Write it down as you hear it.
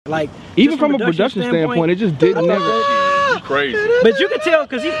Like even from a production standpoint, it just didn't never. Crazy. But you could tell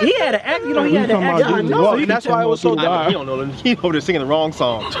because he had an act, you know, he had an act. Yeah, I know. And that's why it was so dark. He don't know. He over there singing the wrong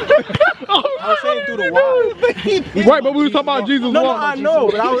song. I was saying through the wire. Right, but we was talking about Jesus. No, I know.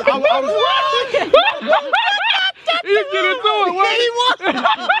 But I was He's getting to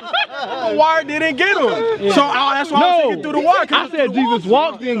it. the wire didn't get him. Yeah. So that's why I was thinking through the wire. I said Jesus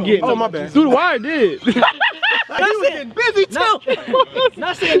walked didn't get him. Oh, my bad. Through the wire did. Not saying, busy too.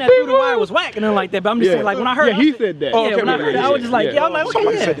 Not saying that Through the Wire was whack and nothing like that, but I'm just saying like when I heard, he said that. Yeah, when I heard, I was just like, yeah, I'm like,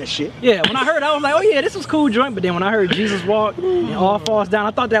 somebody okay, said that shit. Yeah, when I heard, I was like, oh yeah, this was cool joint. But then when I heard Jesus Walk and All Falls Down,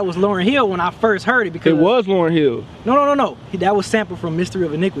 I thought that was Lauryn Hill when I first heard it because it was Lauryn Hill. No. That was sampled from Mystery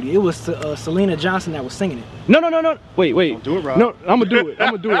of Iniquity. It was Selena Johnson that was singing it. No. Wait. Don't do it, Rob. No, I'm gonna do it.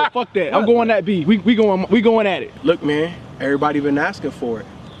 Fuck that. I'm going that beat. We going at it. Look, man, everybody been asking for it.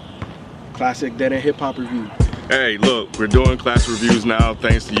 Classic Dead End Hip Hop review. Hey, look, we're doing class reviews now,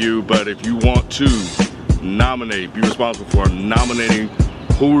 thanks to you. But if you want to nominate, be responsible for nominating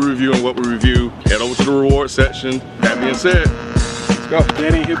who we review and what we review, head over to the reward section. That being said, let's go.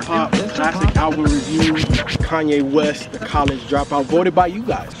 Dead End Hip Hop classic album review. Kanye West, The College Dropout, voted by you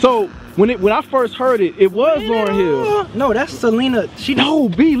guys. So when I first heard it, it was Lauryn Hill. No, that's Selena. No,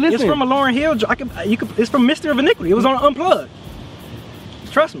 B, listen. It's from a Lauryn Hill. It's from Mystery of Iniquity. It was on Unplugged.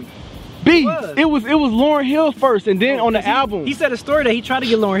 Trust me. B, it was Lauryn Hill first, and then on the album. He said a story that he tried to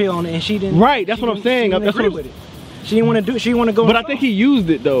get Lauryn Hill on it, and she didn't. Right, that's what I'm saying. That's what with it. She didn't want to do it. She didn't want to go. But I think he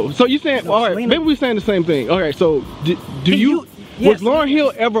used it though. So you saying, all right? Maybe we're saying the same thing. Okay, so was Lauryn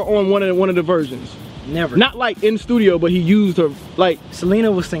Hill ever on one of the versions? Never. Not like in studio, but he used her like.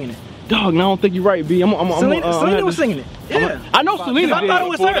 Selena was singing it. Dog, no, I don't think you're right, B. Selena was singing it. Yeah. I know Selena did. I thought it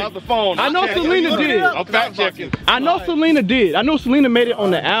was her. out the phone. I know Selena did. I'm fact checking. I know Selena did. I know Selena made it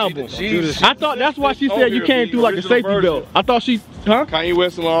on the album. I thought that's why she said you came through like a safety belt. I thought she, huh? Kanye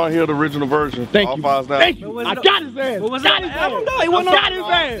West and Lauryn Hill, the original version. Thank you. Thank you. I got his ass. What was that? I don't know. He wasn't got his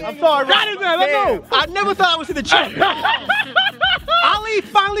ass. I'm sorry. Got his ass. I know. I never thought I would see the check. Ali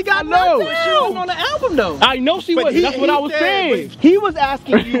finally got no. She wasn't on the album though. I know she was. That's what I was saying. He was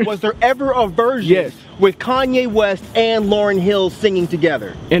asking you, was there ever a version with Kanye West and Lauryn Hill singing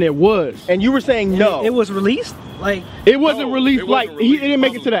together? And it was. And you were saying no. It was released? Like it wasn't released. He didn't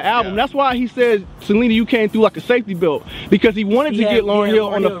make it to the album. That's why he says, Selena, you came through like a safety belt, because he wanted to get Lauryn Hill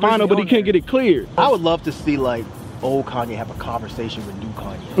on the final, but he couldn't get it cleared. I would love to see like old Kanye have a conversation with new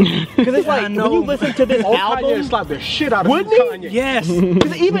Kanye. Because it's like, when you listen to this album, Kanye slapped the shit out of wouldn't Kanye. Yes.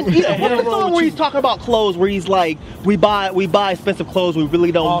 Because even what's the song where he's talking about clothes, where he's like, we buy expensive clothes, we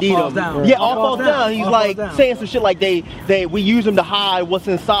really don't need them. Yeah, all falls down. He's like saying some shit like we use them to hide what's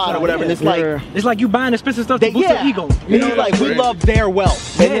inside or whatever. And it's like you buying expensive stuff to boost your ego. You know, like we love their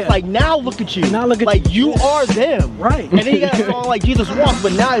wealth. And it's like, now look at you. Now look at like you are them. Right. And then he got a song like Jesus Walks,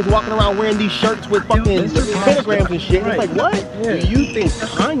 but now he's walking around wearing these shirts with fucking pentagrams and shit. It's like, what? Do you think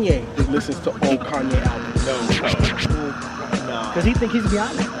Kanye listens to old Kanye albums? No. Because he think he's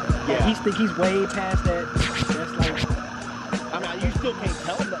beyond it. Yeah. He think he's way past that. That's like, I mean, you still can't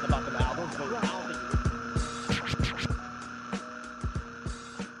tell